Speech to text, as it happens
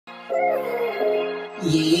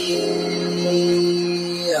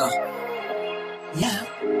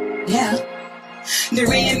The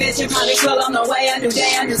reinvention project's well on the way. A new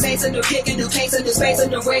day, a new face, a new kick, a new pace, a new space, a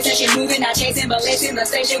new grace. And she moving, not chasing, but lacing the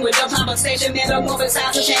station with no conversation.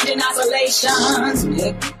 Metamorphosize to change in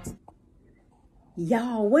isolations.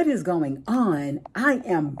 Y'all, what is going on? I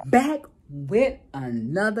am back with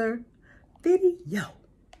another video.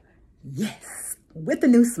 Yes, with a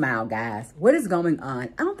new smile, guys. What is going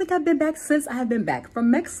on? I don't think I've been back since I have been back from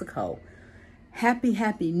Mexico.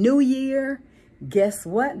 Happy New Year. Guess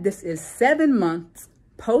what? This is 7 months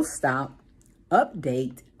post-op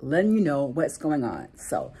update, letting you know what's going on.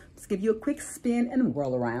 So let's give you a quick spin and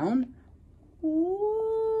whirl around.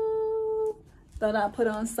 Ooh, thought I'd put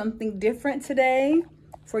on something different today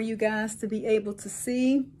for you guys to be able to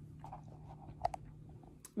see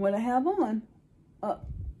what I have on. Oh,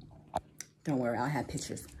 don't worry, I'll have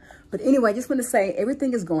pictures. But anyway, I just want to say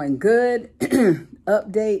everything is going good.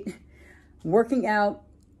 Update, working out,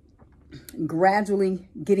 gradually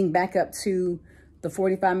getting back up to the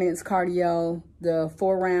 45 minutes cardio, the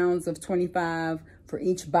 4 rounds of 25 for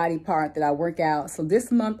each body part that I work out. So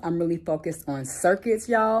this month I'm really focused on circuits,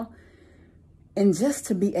 y'all, and just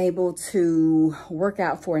to be able to work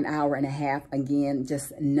out for an hour and a half again,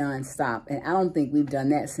 just nonstop. And I don't think we've done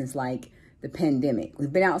that since like the pandemic.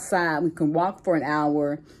 We've been outside, we can walk for an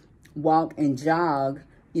hour, walk and jog,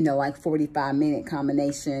 you know, like 45-minute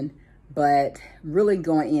combination. But really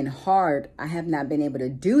going in hard, I have not been able to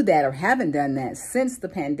do that or haven't done that since the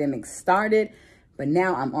pandemic started. But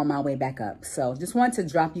now I'm on my way back up. So just wanted to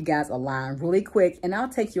drop you guys a line really quick. And I'll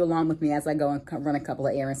take you along with me as I go and run a couple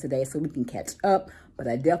of errands today so we can catch up. But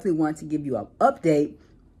I definitely want to give you an update.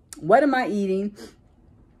 What am I eating?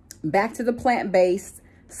 Back to the plant-based.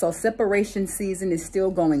 So separation season is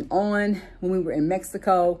still going on. When we were in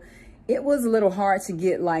Mexico, it was a little hard to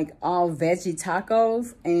get like all veggie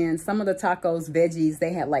tacos, and some of the tacos, veggies,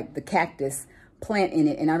 they had like the cactus plant in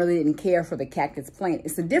it, and I really didn't care for the cactus plant.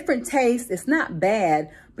 It's a different taste. It's not bad,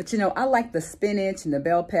 but you know, I like the spinach and the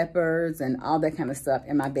bell peppers and all that kind of stuff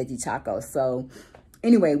in my veggie tacos. So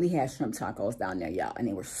anyway, we had shrimp tacos down there, y'all, and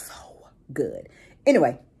they were so good.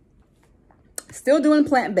 Anyway, still doing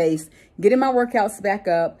plant-based, getting my workouts back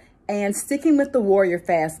up, and sticking with the warrior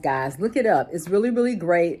fast, guys. Look it up. It's really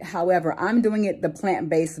great. However, I'm doing it the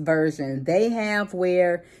plant-based version. They have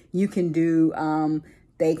where you can do,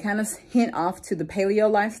 they kind of hint off to the paleo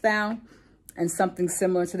lifestyle, and something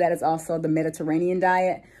similar to that is also the Mediterranean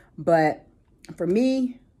diet. But for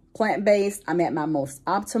me, plant-based, I'm at my most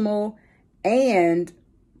optimal, and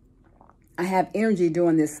I have energy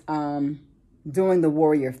doing this, doing the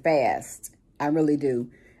warrior fast. I really do.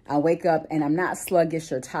 I wake up and I'm not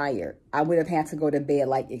sluggish or tired. I would have had to go to bed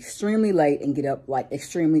like extremely late and get up like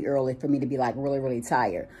extremely early for me to be like really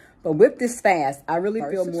tired. But with this fast, I really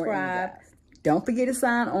feel more energized. Don't forget to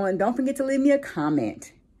sign on. Don't forget to leave me a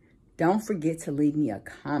comment. Don't forget to leave me a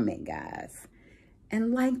comment, guys.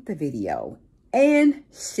 And like the video and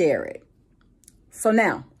share it. So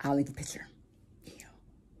now I'll leave a picture.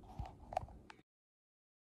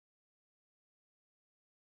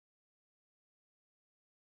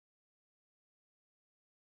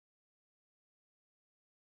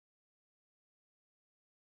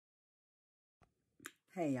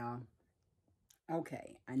 Hey, y'all.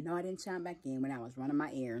 Okay, I know I didn't chime back in when I was running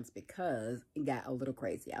my errands because it got a little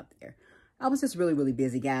crazy out there. I was just really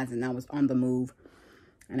busy, guys, and I was on the move.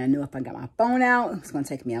 And I knew if I got my phone out, it was going to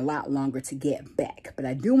take me a lot longer to get back. But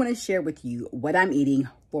I do want to share with you what I'm eating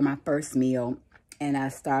for my first meal. And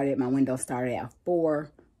my window started at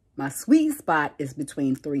 4. My sweet spot is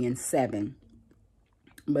between 3 and 7.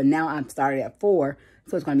 But now I've started at 4,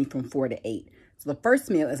 so it's going to be from 4 to 8. So the first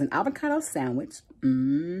meal is an avocado sandwich,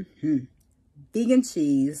 vegan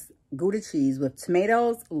cheese, Gouda cheese with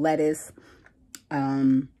tomatoes, lettuce,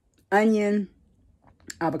 onion,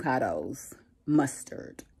 avocados,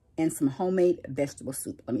 mustard, and some homemade vegetable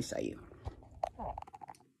soup. Let me show you.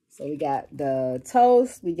 So we got the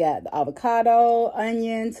toast, we got the avocado,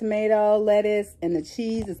 onion, tomato, lettuce, and the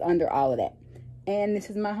cheese is under all of that. And this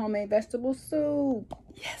is my homemade vegetable soup.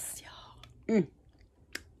 Yes, y'all.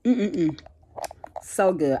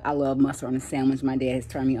 So good. I love mustard on a sandwich. My dad has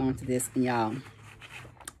turned me on to this, and y'all,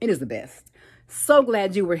 it is the best. So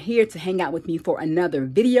glad you were here to hang out with me for another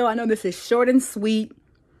video. I know this is short and sweet.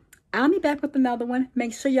 I'll be back with another one.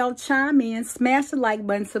 Make sure y'all chime in, smash the like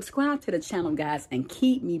button, subscribe to the channel, guys, and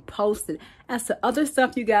keep me posted as to other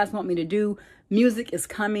stuff you guys want me to do. Music is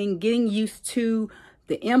coming, getting used to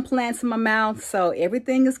the implants in my mouth, so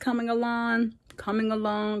everything is coming along. coming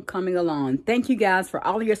along, coming along. Thank you guys for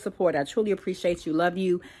all of your support. I truly appreciate you, love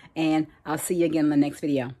you, and I'll see you again in the next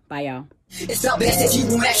video. Bye, y'all. It's the best if you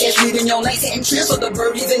won't access reading your lanes and trip for the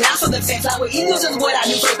birdies and not for the fence. Flower eagles is what I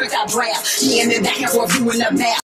do perfect. I draft. Me and me back and forth, you in the map.